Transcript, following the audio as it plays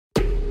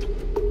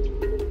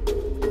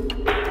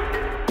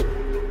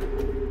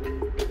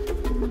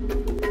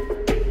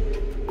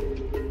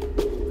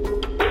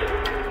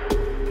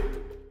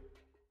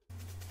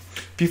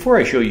Before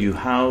I show you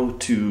how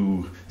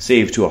to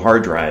save to a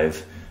hard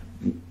drive,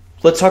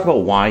 let's talk about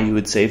why you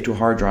would save to a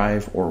hard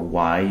drive or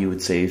why you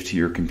would save to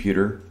your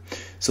computer.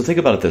 So think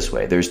about it this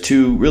way. There's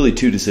really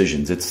two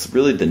decisions. It's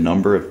really the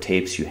number of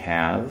tapes you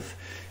have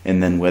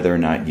and then whether or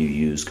not you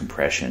use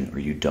compression or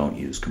you don't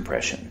use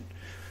compression.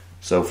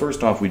 So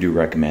first off, we do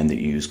recommend that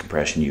you use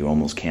compression. You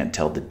almost can't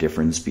tell the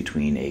difference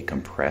between a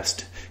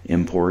compressed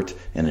import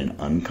and an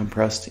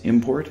uncompressed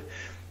import.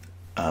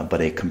 But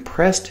a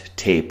compressed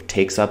tape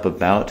takes up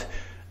about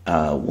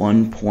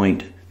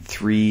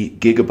 1.3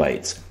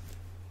 gigabytes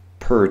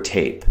per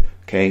tape.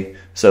 Okay,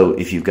 so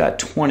if you've got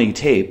 20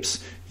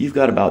 tapes, you've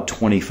got about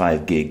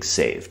 25 gigs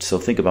saved. So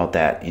think about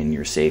that in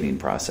your saving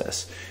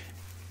process.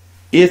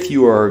 If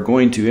you are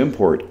going to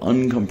import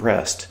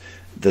uncompressed,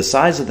 the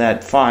size of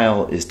that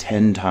file is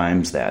 10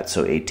 times that.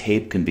 So a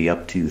tape can be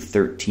up to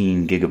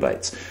 13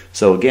 gigabytes.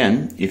 So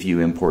again, if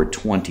you import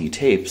 20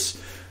 tapes,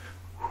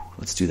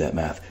 let's do that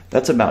math.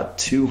 That's about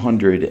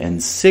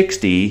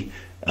 260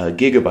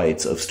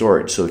 gigabytes of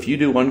storage. So if you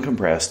do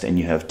uncompressed and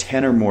you have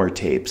 10 or more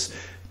tapes,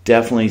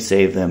 definitely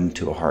save them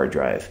to a hard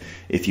drive.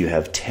 If you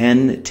have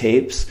 10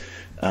 tapes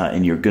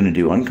and you're going to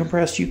do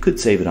uncompressed, you could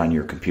save it on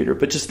your computer,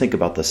 but just think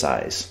about the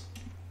size.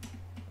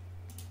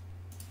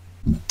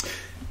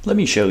 Let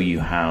me show you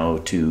how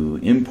to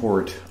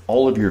import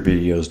all of your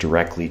videos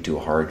directly to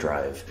a hard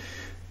drive.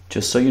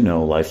 Just so you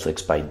know,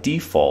 LifeFlix by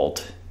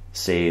default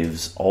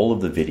saves all of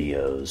the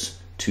videos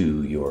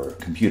to your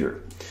computer.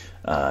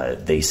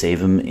 They save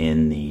them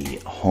in the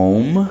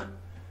Home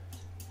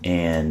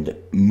and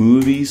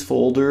Movies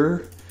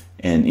folder,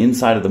 and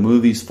inside of the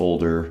Movies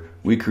folder,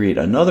 we create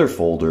another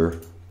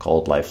folder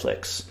called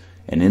LifeFlix.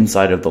 And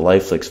inside of the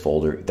LifeFlix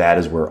folder, that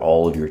is where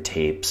all of your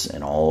tapes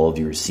and all of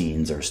your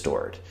scenes are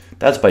stored.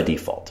 That's by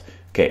default.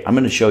 Okay, I'm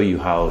going to show you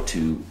how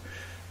to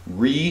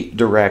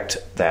redirect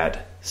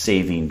that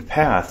saving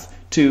path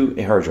to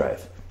a hard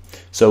drive.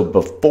 So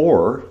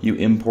before you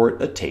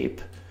import a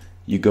tape,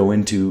 you go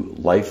into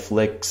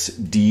LifeFlix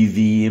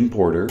DV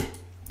importer,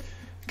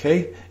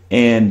 okay,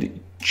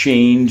 and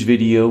change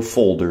video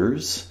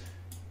folders.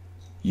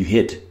 You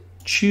hit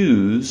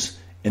choose,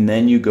 and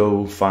then you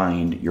go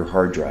find your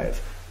hard drive.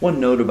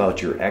 One note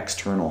about your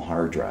external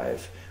hard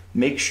drive: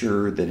 make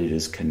sure that it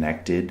is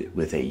connected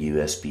with a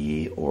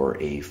USB or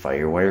a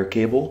FireWire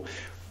cable.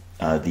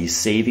 The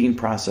saving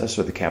process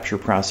or the capture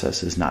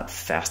process is not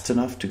fast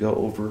enough to go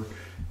over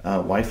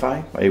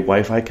Wi-Fi, a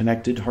Wi-Fi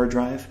connected hard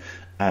drive.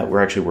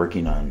 We're actually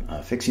working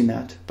on fixing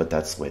that, but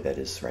that's the way that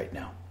is right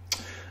now.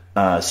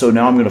 So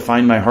now I'm going to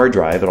find my hard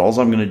drive, and all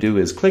I'm going to do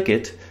is click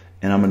it,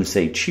 and I'm going to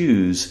say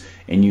choose,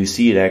 and you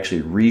see it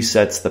actually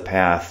resets the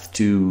path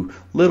to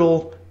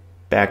little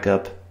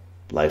backup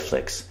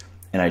LifeFlix.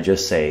 And I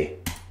just say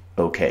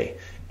OK.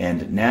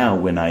 And now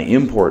when I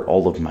import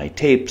all of my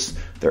tapes,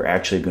 they're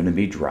actually going to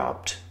be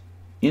dropped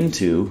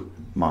into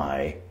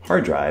my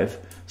hard drive.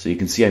 So you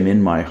can see I'm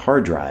in my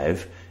hard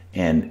drive,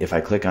 and if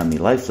I click on the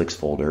LifeFlix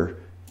folder,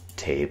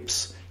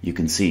 tapes, you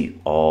can see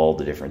all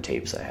the different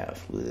tapes I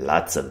have.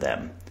 Lots of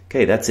them.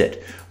 Okay, that's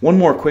it. One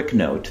more quick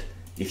note.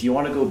 If you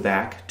want to go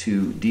back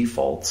to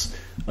defaults,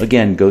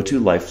 again, go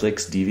to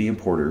LifeFlix DV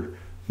Importer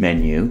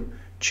menu,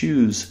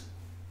 choose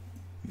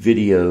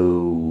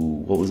video,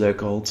 what was that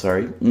called?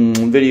 Sorry.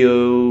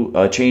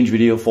 Video, change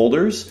video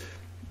folders,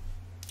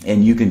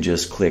 and you can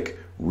just click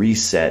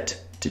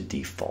reset to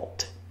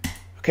default.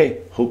 Okay,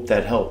 hope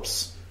that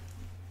helps.